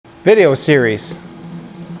Video series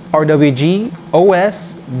RWG-OSD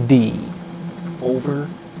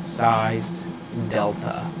Oversized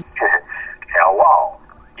Delta. Hello,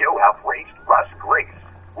 you have reached Russ Grease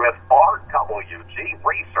with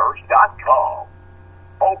RWGResearch.com.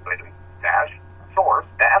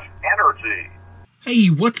 Open-source-energy. Hey,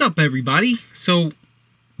 what's up everybody? So,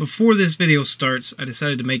 before this video starts, I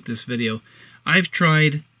decided to make this video. I've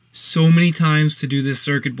tried so many times to do this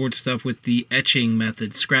circuit board stuff with the etching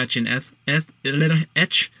method, scratch and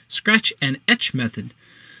etch method.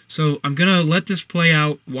 So I'm gonna let this play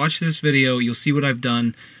out, watch this video, you'll see what I've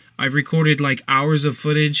done. I've recorded like hours of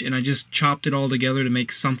footage and I just chopped it all together to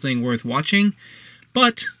make something worth watching.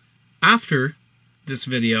 But after this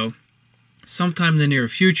video, sometime in the near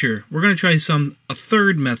future, we're gonna try a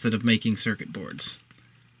third method of making circuit boards.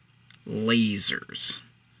 Lasers.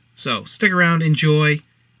 So stick around, enjoy,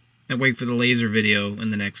 and wait for the laser video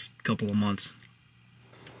in the next couple of months.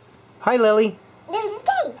 Hi Lily.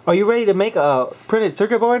 Are you ready to make a printed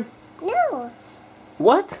circuit board? No.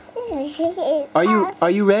 What? Are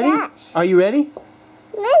you ready? Yes. Are you ready?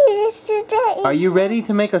 Are you ready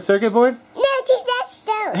to make a circuit board? No.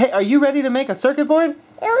 Hey, are you ready to make a circuit board?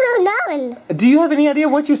 No. Do you have any idea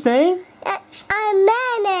what you're saying? I'm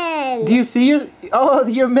Minion. Do you see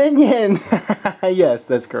your minion? Yes,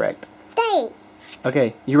 that's correct. Thanks.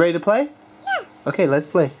 Okay, you ready to play? Yeah. Okay, let's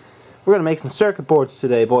play. We're gonna make some circuit boards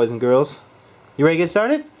today, boys and girls. You ready to get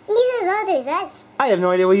started? I have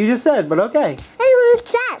no idea what you just said, but okay.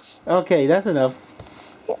 Okay, that's enough.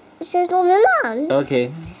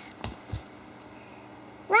 Okay.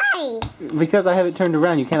 Why? Because I have it turned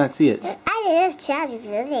around, you cannot see it. I just charge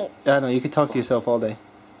it. I know, you could talk to yourself all day.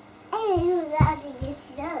 I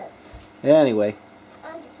Anyway,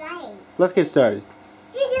 I'm saying. let's get started.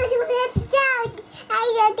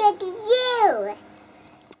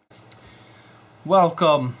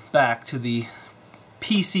 Welcome back to the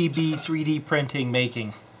PCB 3D printing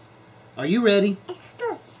making. Are you ready?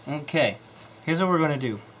 Okay, here's what we're going to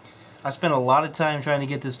do. I spent a lot of time trying to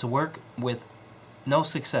get this to work with no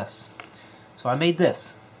success. So I made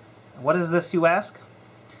this. What is this, you ask?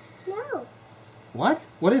 No. What?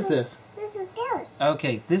 What is this? This is yours.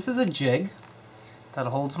 Okay, this is a jig that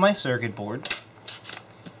holds my circuit board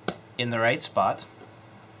in the right spot.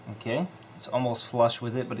 Okay, it's almost flush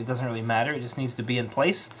with it, but it doesn't really matter. It just needs to be in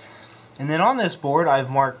place. And then on this board, I've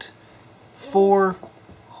marked 4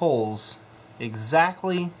 holes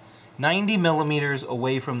exactly 90 millimeters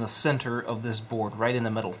away from the center of this board, right in the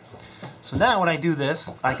middle. So now when I do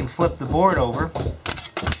this, I can flip the board over,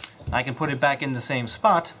 I can put it back in the same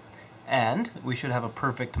spot, and we should have a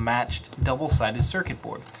perfect matched double-sided circuit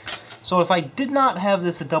board. So if I did not have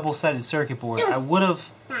this a double-sided circuit board, I would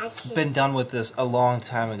have been done with this a long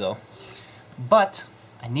time ago. But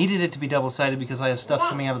I needed it to be double-sided because I have stuff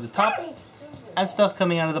coming out of the top and stuff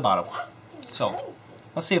coming out of the bottom. So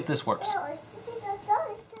let's see if this works.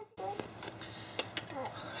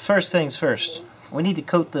 First things first, we need to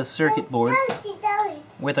coat the circuit board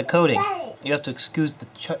with a coating. You have to excuse the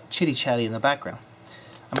chitty-chatty in the background.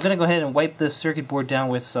 I'm going to go ahead and wipe this circuit board down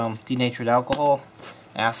with some denatured alcohol,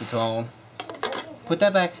 acetone. Put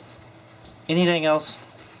that back. Anything else,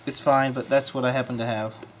 it's fine, but that's what I happen to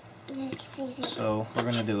have. So we're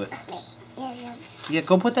going to do it. Yeah,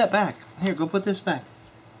 go put that back. Here, go put this back.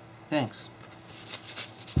 Thanks.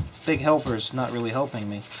 Big helper's not really helping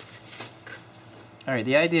me. Alright,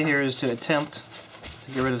 the idea here is to attempt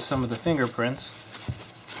to get rid of some of the fingerprints.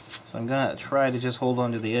 So I'm going to try to just hold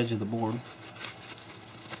on to the edge of the board.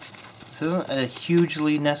 This isn't a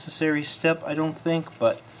hugely necessary step, I don't think,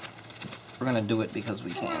 but we're going to do it because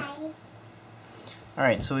we can.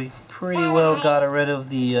 Alright, so we pretty well got rid of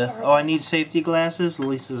the... oh, I need safety glasses?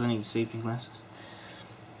 Lily says I need safety glasses.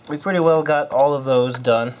 We pretty well got all of those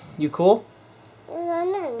done. You cool?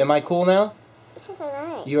 Am I cool now?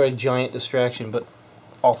 You're a giant distraction, but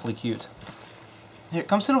awfully cute. Here,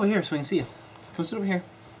 come sit over here so we can see you. Come sit over here.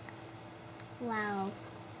 Wow.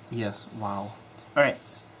 Yes, wow. Alright,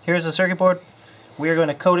 here's the circuit board. We are going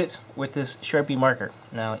to coat it with this Sharpie marker.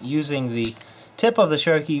 Now, using the tip of the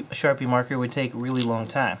Sharpie marker would take a really long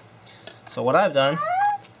time. So what I've done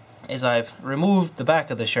is I've removed the back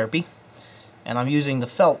of the Sharpie, and I'm using the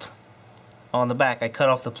felt on the back. I cut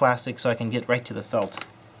off the plastic so I can get right to the felt.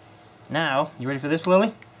 Now, you ready for this,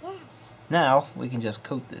 Lily? Yeah. Now, we can just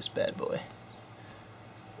coat this bad boy.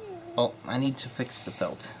 Oh, I need to fix the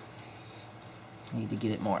felt. I need to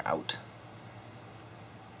get it more out.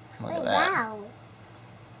 Look at that. Wow.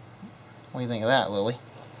 What do you think of that, Lily?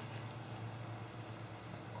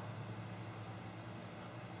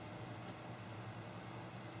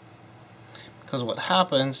 Because what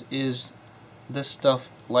happens is this stuff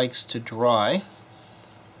likes to dry,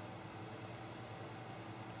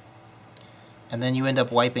 and then you end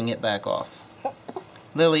up wiping it back off.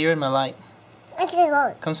 Lily, you're in my light.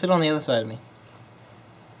 Come sit on the other side of me.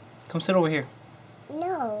 Come sit over here.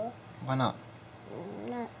 No. Why not?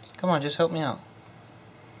 Not. Come on, just help me out.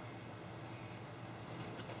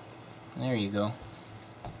 There you go.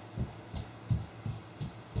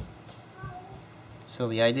 So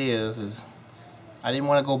the idea is I didn't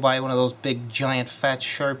want to go buy one of those big giant fat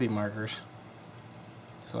Sharpie markers.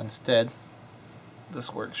 So instead,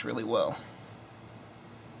 this works really well.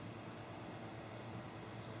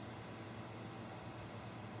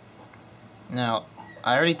 Now,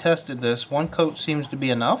 I already tested this. One coat seems to be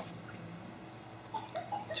enough.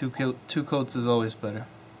 Two coats is always better.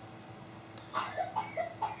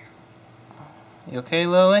 You okay,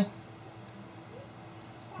 Lily?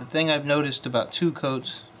 The thing I've noticed about 2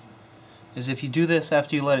 coats is if you do this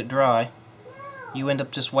after you let it dry, you end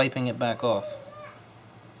up just wiping it back off.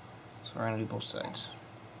 So we're going to do both sides.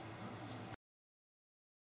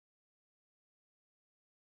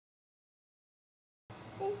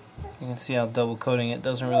 You can see how double coating it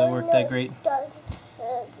doesn't really work that great.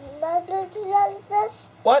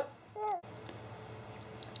 What?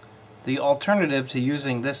 The alternative to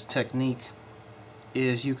using this technique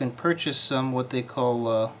is you can purchase some what they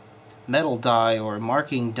call metal dye or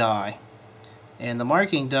marking dye. And the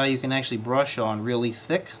marking dye you can actually brush on really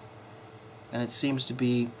thick, and it seems to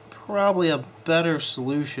be probably a better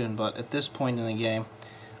solution, but at this point in the game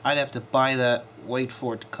I'd have to buy that, wait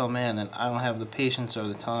for it to come in, and I don't have the patience or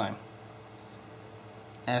the time.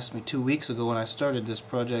 Asked me 2 weeks ago when I started this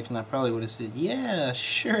project and I probably would have said, yeah,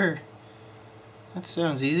 sure, that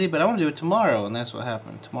sounds easy, but I want to do it tomorrow, and that's what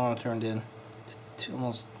happened. Tomorrow turned in to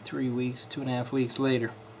almost 3 weeks, 2.5 weeks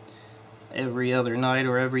later. Every other night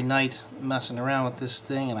or every night messing around with this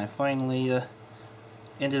thing, and I finally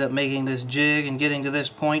ended up making this jig and getting to this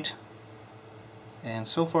point. And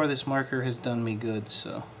so far this marker has done me good,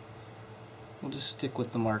 so we'll just stick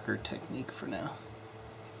with the marker technique for now.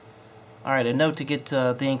 Alright, a note to get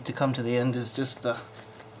the ink to come to the end is just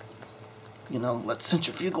you know, let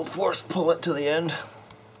centrifugal force pull it to the end.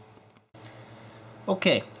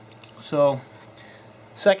 Okay, so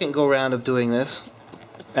second go round of doing this.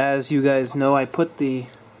 As you guys know, I put the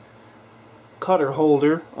cutter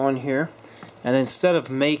holder on here, and instead of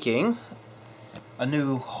making a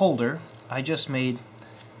new holder, I just made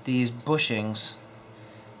these bushings.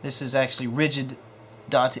 This is actually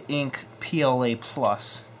rigid.ink PLA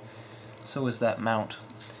Plus. So is that mount.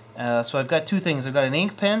 So I've got 2 things. I've got an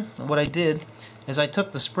ink pen, and what I did is I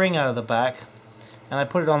took the spring out of the back and I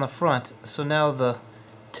put it on the front, so now the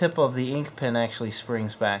tip of the ink pen actually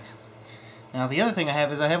springs back. Now the other thing I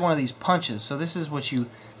have is I have one of these punches. So this is what you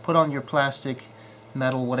put on your plastic,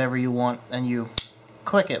 metal, whatever you want, and you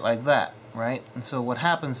click it like that, right? And so what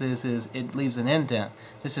happens is it leaves an indent.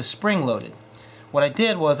 This is spring loaded. What I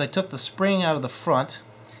did was I took the spring out of the front,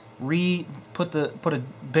 put a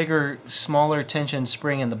bigger, smaller tension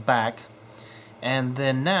spring in the back, and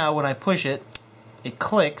then now when I push it, it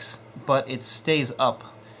clicks, but it stays up.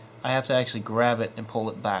 I have to actually grab it and pull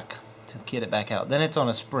it back to get it back out. Then it's on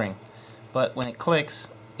a spring, but when it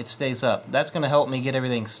clicks, it stays up. That's going to help me get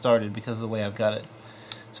everything started because of the way I've got it.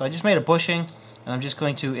 So I just made a bushing, and I'm just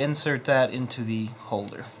going to insert that into the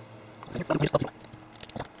holder.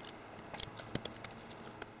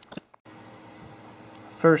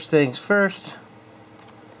 First things first,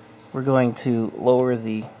 we're going to lower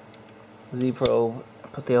the Z-probe,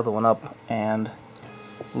 put the other one up, and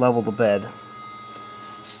level the bed.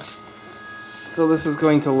 So this is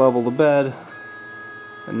going to level the bed,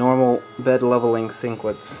 a normal bed leveling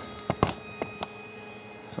sequence.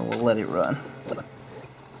 So we'll let it run.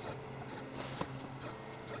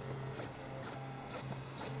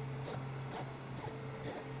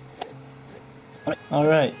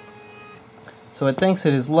 Alright. So it thinks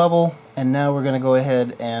it is level, and now we're going to go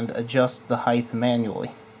ahead and adjust the height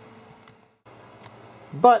manually.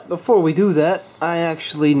 But before we do that, I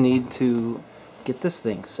actually need to get this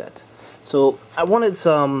thing set. So I wanted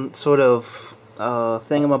some sort of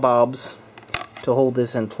thingamabobs to hold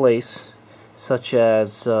this in place, such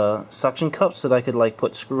as suction cups that I could like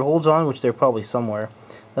put screw holes on, which they're probably somewhere.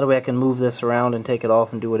 That way I can move this around and take it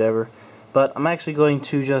off and do whatever. But I'm actually going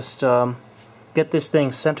to just get this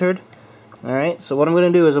thing centered. Alright, so what I'm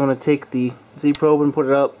going to do is I'm going to take the Z-probe and put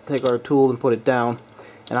it up, take our tool and put it down,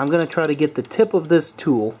 and I'm going to try to get the tip of this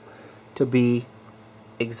tool to be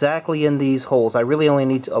exactly in these holes. I really only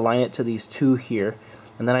need to align it to these 2 here,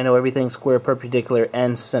 and then I know everything's square, perpendicular,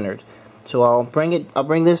 and centered. So I'll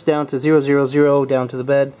bring this down to 0, 0, 0, down to the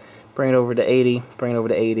bed, bring it over to 80, bring it over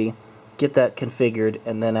to 80, get that configured,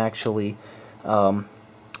 and then actually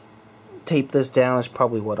tape this down is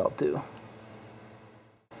probably what I'll do.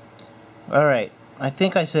 Alright, I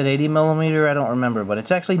think I said 80 millimeter, I don't remember, but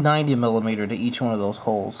it's actually 90 millimeter to each one of those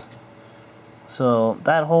holes. So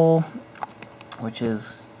that hole, which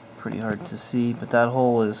is pretty hard to see, but that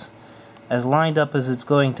hole is as lined up as it's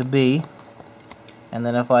going to be. And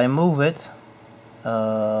then if I move it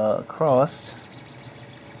across,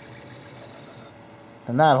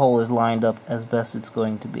 then that hole is lined up as best it's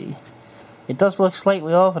going to be. It does look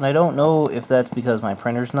slightly off, and I don't know if that's because my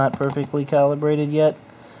printer's not perfectly calibrated yet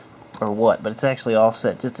or what, but it's actually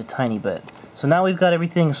offset just a tiny bit. So now we've got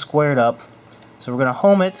everything squared up. So we're going to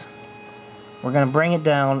home it, we're going to bring it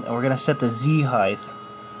down, and we're going to set the Z height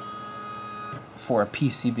for a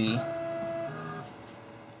PCB.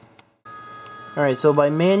 Alright, so by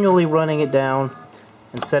manually running it down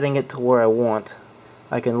and setting it to where I want,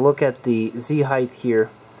 I can look at the Z height here.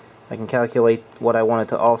 I can calculate what I want it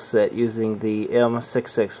to offset using the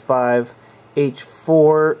M665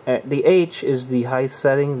 H4. The H is the height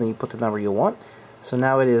setting, then you put the number you want. So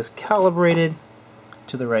now it is calibrated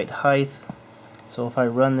to the right height. So if I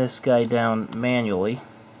run this guy down manually,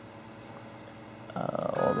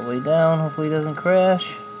 all the way down, hopefully it doesn't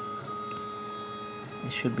crash.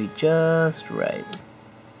 It should be just right.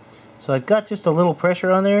 So I've got just a little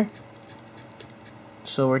pressure on there.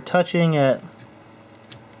 So we're touching at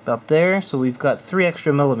about there. So we've got 3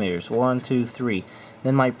 extra millimeters. 1, 2, 3.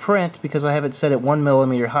 Then my print, because I have it set at 1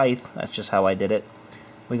 millimeter height, that's just how I did it.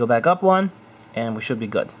 We go back up 1, and we should be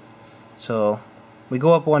good. So we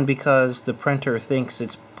go up 1 because the printer thinks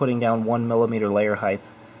it's putting down 1 millimeter layer height.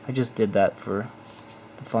 I just did that for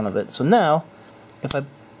the fun of it. So now, if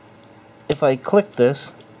I click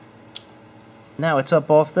this, now it's up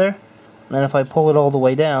off there, and then if I pull it all the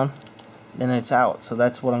way down, then it's out. So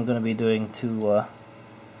that's what I'm going to be doing to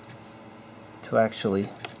actually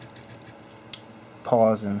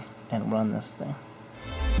pause and run this thing.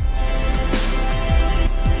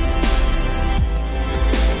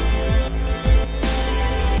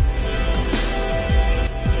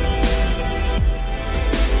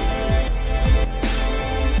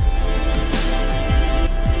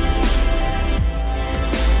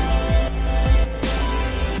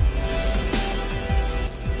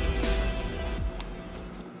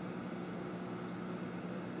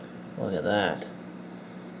 Look at that.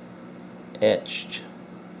 Etched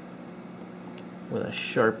with a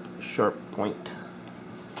sharp point.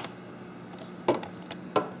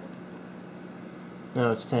 Now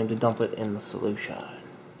it's time to dump it in the solution.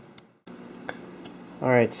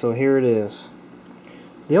 Alright, so here it is.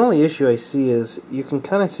 The only issue I see is you can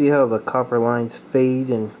kind of see how the copper lines fade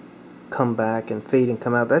and come back and fade and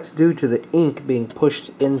come out. That's due to the ink being pushed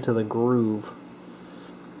into the groove.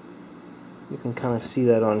 You can kind of see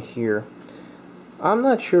that on here. I'm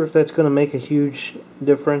not sure if that's going to make a huge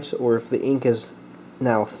difference, or if the ink is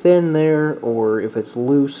now thin there, or if it's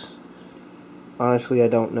loose. Honestly, I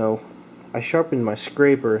don't know. I sharpened my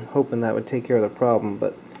scraper hoping that would take care of the problem,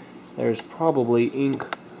 but there's probably ink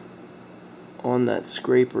on that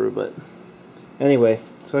scraper. But anyway,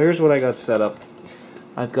 so here's what I got set up.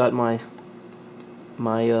 I've got my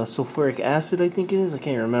sulfuric acid, I think it is. I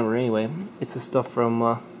can't remember. Anyway, it's the stuff from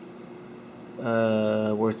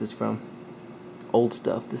where's this from? Old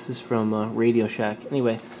stuff. This is from Radio Shack.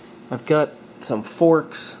 Anyway, I've got some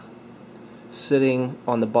forks sitting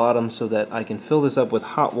on the bottom so that I can fill this up with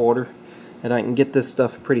hot water, and I can get this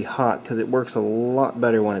stuff pretty hot because it works a lot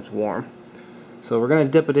better when it's warm. So we're going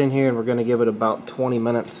to dip it in here, and we're going to give it about 20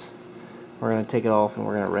 minutes. We're going to take it off and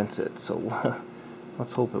we're going to rinse it. So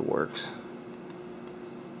let's hope it works.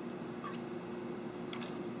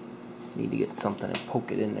 Need to get something and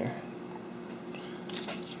poke it in there.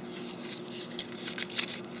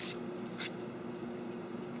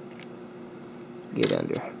 Get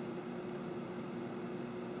under.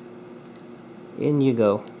 In you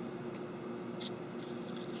go.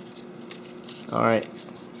 Alright,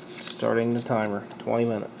 starting the timer, 20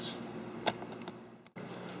 minutes.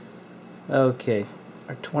 Okay,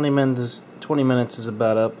 our 20 minutes is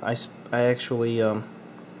about up. I actually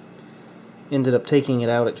ended up taking it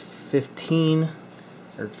out at 15,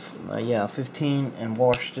 or yeah, 15, and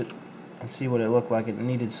washed it and see what it looked like. It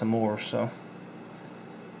needed some more, so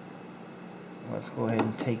let's go ahead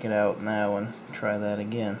and take it out now and try that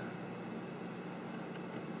again.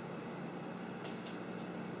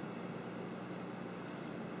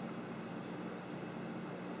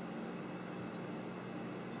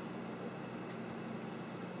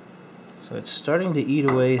 So it's starting to eat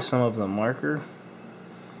away some of the marker,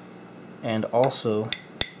 and also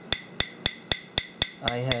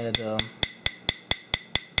I had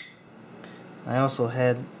I also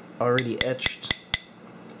had already etched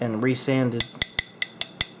and resanded,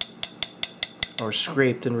 or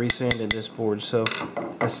scraped and resanded this board, so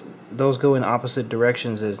those go in opposite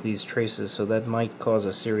directions as these traces, so that might cause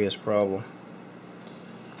a serious problem.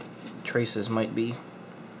 Traces might be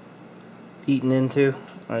eaten into.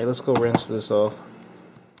 Alright, let's go rinse this off.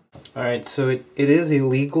 Alright, so it is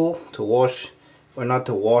illegal to wash, or not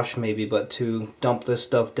to wash maybe, but to dump this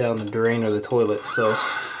stuff down the drain or the toilet, so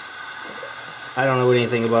I don't know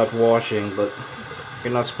anything about washing, but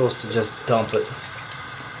you're not supposed to just dump it.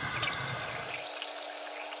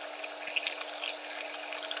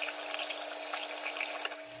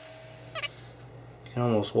 You can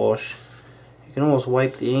almost wash. You can almost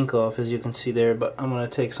wipe the ink off, as you can see there, but I'm going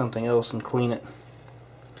to take something else and clean it.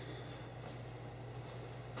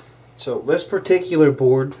 So this particular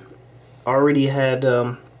board already had,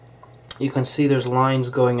 you can see there's lines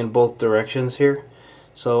going in both directions here.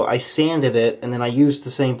 So I sanded it, and then I used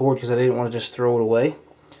the same board because I didn't want to just throw it away.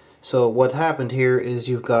 So what happened here is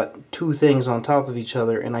you've got two things on top of each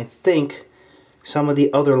other, and I think some of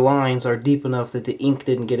the other lines are deep enough that the ink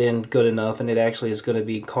didn't get in good enough, and it actually is going to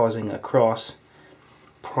be causing a cross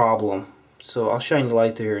problem. So I'll shine the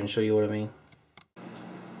light through here and show you what I mean.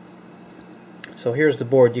 So here's the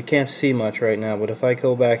board. You can't see much right now, but if I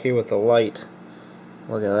go back here with the light,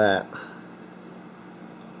 look at that.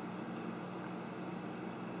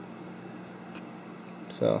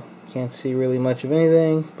 So can't see really much of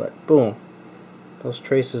anything, but boom, those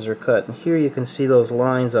traces are cut. And here you can see those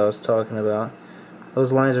lines I was talking about.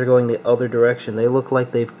 Those lines are going the other direction. They look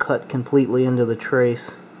like they've cut completely into the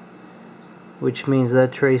trace, which means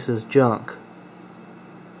that trace is junk,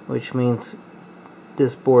 which means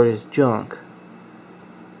this board is junk.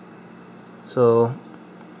 So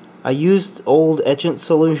I used old etchant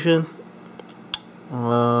solution.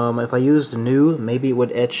 If I used new, maybe it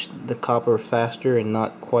would etch the copper faster and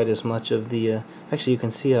not quite as much of the actually you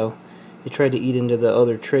can see how it tried to eat into the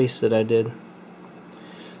other trace that I did.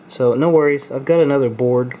 So no worries, I've got another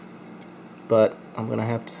board, but I'm gonna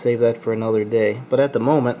have to save that for another day. But at the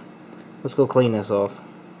moment, let's go clean this off.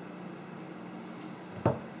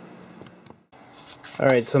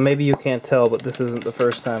 Alright, so maybe you can't tell, but this isn't the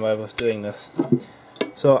first time I was doing this.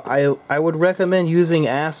 So I would recommend using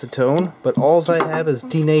acetone, but all I have is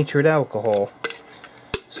denatured alcohol.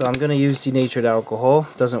 So I'm going to use denatured alcohol.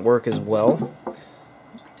 Doesn't work as well,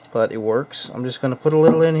 but it works. I'm just going to put a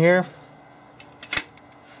little in here.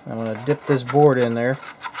 I'm going to dip this board in there.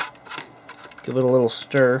 Give it a little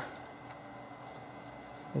stir.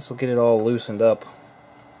 This will get it all loosened up.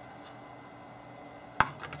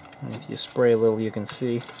 And if you spray a little, you can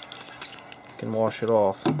see. You can wash it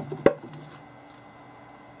off.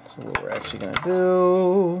 So what we're actually going to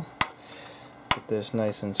do, get this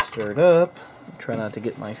nice and stirred up. Try not to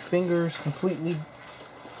get my fingers completely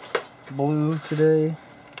blue today.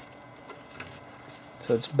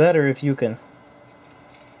 So it's better if you can.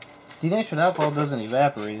 Denatured alcohol doesn't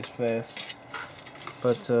evaporate as fast,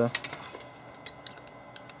 but I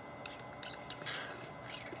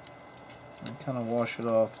kind of wash it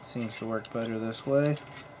off. It seems to work better this way.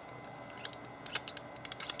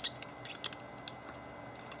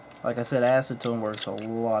 Like I said, acetone works a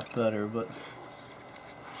lot better, but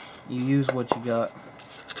you use what you got.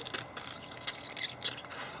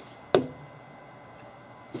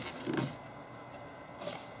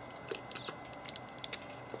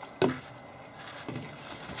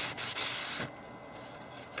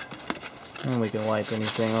 And we can wipe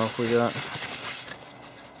anything off we got.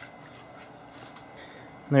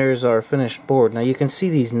 There's our finished board. Now you can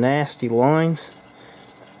see these nasty lines.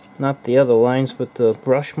 Not the other lines, but the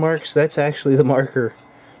brush marks. That's actually the marker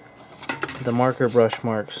brush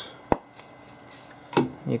marks.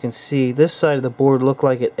 You can see this side of the board looked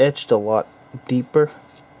like it etched a lot deeper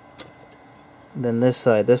than this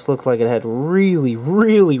side. This looked like it had really,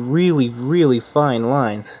 really, really, really fine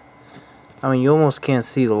lines. I mean, you almost can't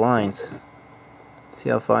see the lines. See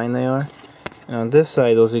how fine they are? And on this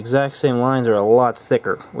side, those exact same lines are a lot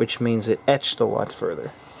thicker, which means it etched a lot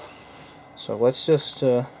further. So let's just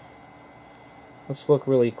let's look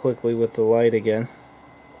really quickly with the light again.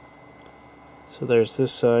 So there's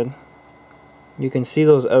this side. You can see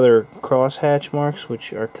those other crosshatch marks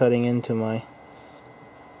which are cutting into my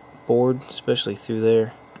board, especially through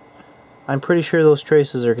there. I'm pretty sure those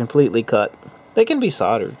traces are completely cut. They can be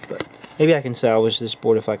soldered, but maybe I can salvage this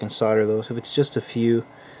board if I can solder those. If it's just a few,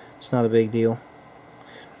 it's not a big deal.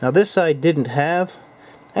 Now this side didn't have,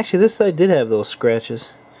 actually this side did have those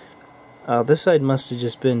scratches. This side must have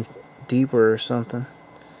just been deeper or something.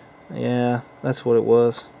 Yeah, that's what it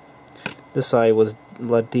was. This side was a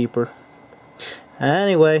lot deeper.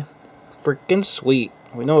 Anyway, freaking sweet.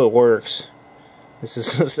 We know it works. This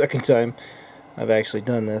is the second time I've actually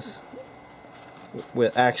done this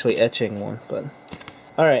with actually etching one. But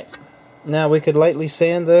alright, now we could lightly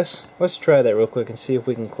sand this. Let's try that real quick and see if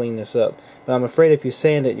we can clean this up. But I'm afraid if you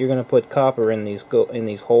sand it, you're going to put copper in these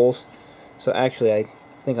holes. So actually, I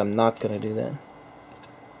think I'm not going to do that.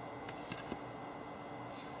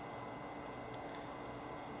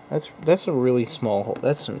 That's a really small hole.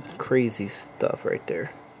 That's some crazy stuff right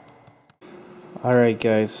there. Alright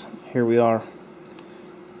guys, here we are.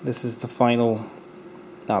 This is the final,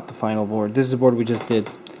 not the final board. This is the board we just did.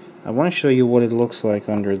 I want to show you what it looks like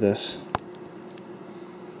under this.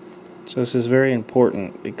 So this is very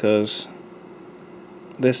important because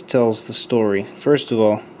this tells the story. First of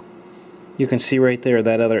all, you can see right there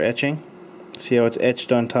that other etching. See how it's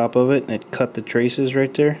etched on top of it and it cut the traces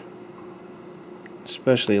right there?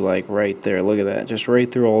 Especially like right there, look at that, just right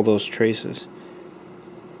through all those traces.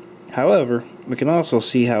 However, we can also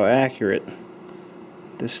see how accurate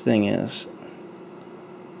this thing is.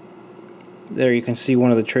 There you can see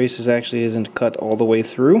one of the traces actually isn't cut all the way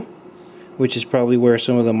through, which is probably where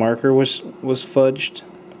some of the marker was fudged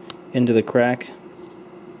into the crack.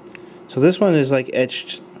 So this one is like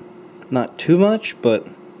etched not too much, but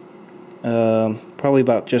probably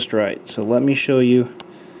about just right. So let me show you.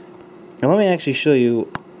 Now let me actually show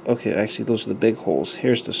you. Okay, actually those are the big holes.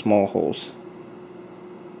 Here's the small holes.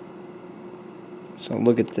 So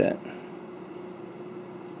look at that.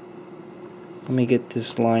 Let me get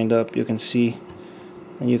this lined up. You can see,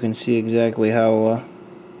 and you can see exactly how.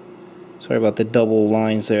 Sorry about the double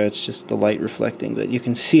lines there. It's just the light reflecting, but you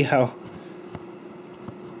can see how.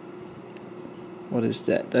 What is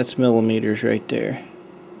that? That's millimeters right there.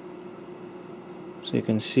 So you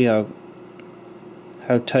can see how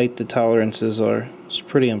tight the tolerances are. It's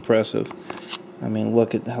pretty impressive. I mean,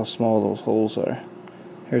 look at how small those holes are.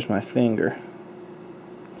 Here's my finger.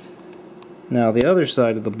 Now the other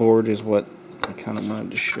side of the board is what I kind of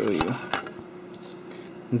wanted to show you.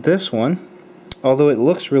 This one, although it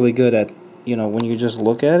looks really good at, you know, when you just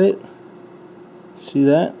look at it, see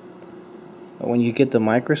that? But when you get the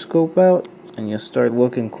microscope out and you start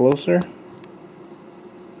looking closer,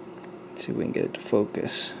 let's see if we can get it to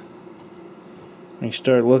focus. When you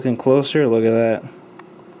start looking closer, look at that.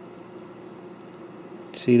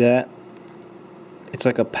 See that? It's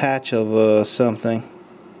like a patch of something.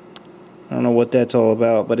 I don't know what that's all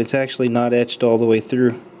about, but it's actually not etched all the way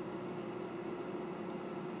through.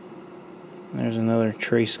 There's another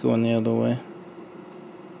trace going the other way.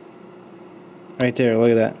 Right there, look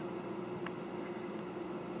at that.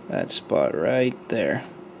 That spot right there.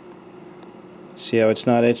 See how it's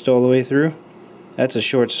not etched all the way through? That's a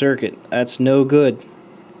short circuit. That's no good.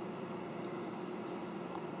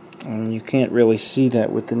 And you can't really see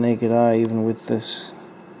that with the naked eye, even with this.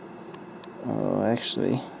 Oh,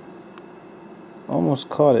 actually, almost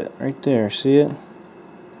caught it right there. See it?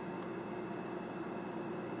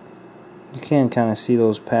 You can kind of see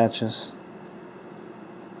those patches.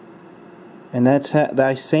 And that's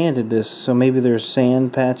I sanded this, so maybe there's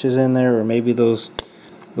sand patches in there, or maybe those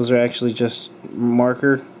are actually just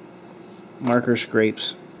marker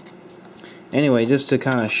scrapes. Anyway, just to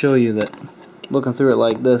kind of show you that looking through it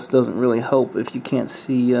like this doesn't really help if you can't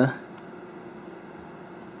see the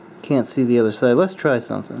other side. Let's try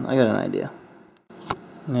something. I got an idea.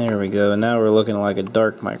 There we go. And now we're looking like a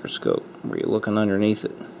dark microscope where you're looking underneath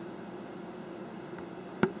it.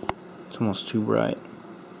 It's almost too bright.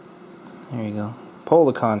 There you go. Pull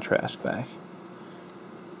the contrast back.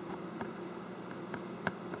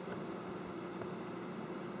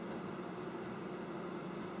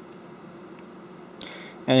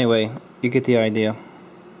 Anyway, you get the idea.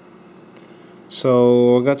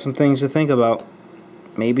 So, I've got some things to think about.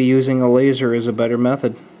 Maybe using a laser is a better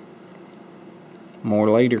method. More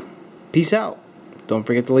later. Peace out. Don't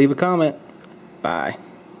forget to leave a comment. Bye.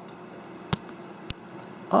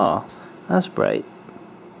 Oh, that's bright.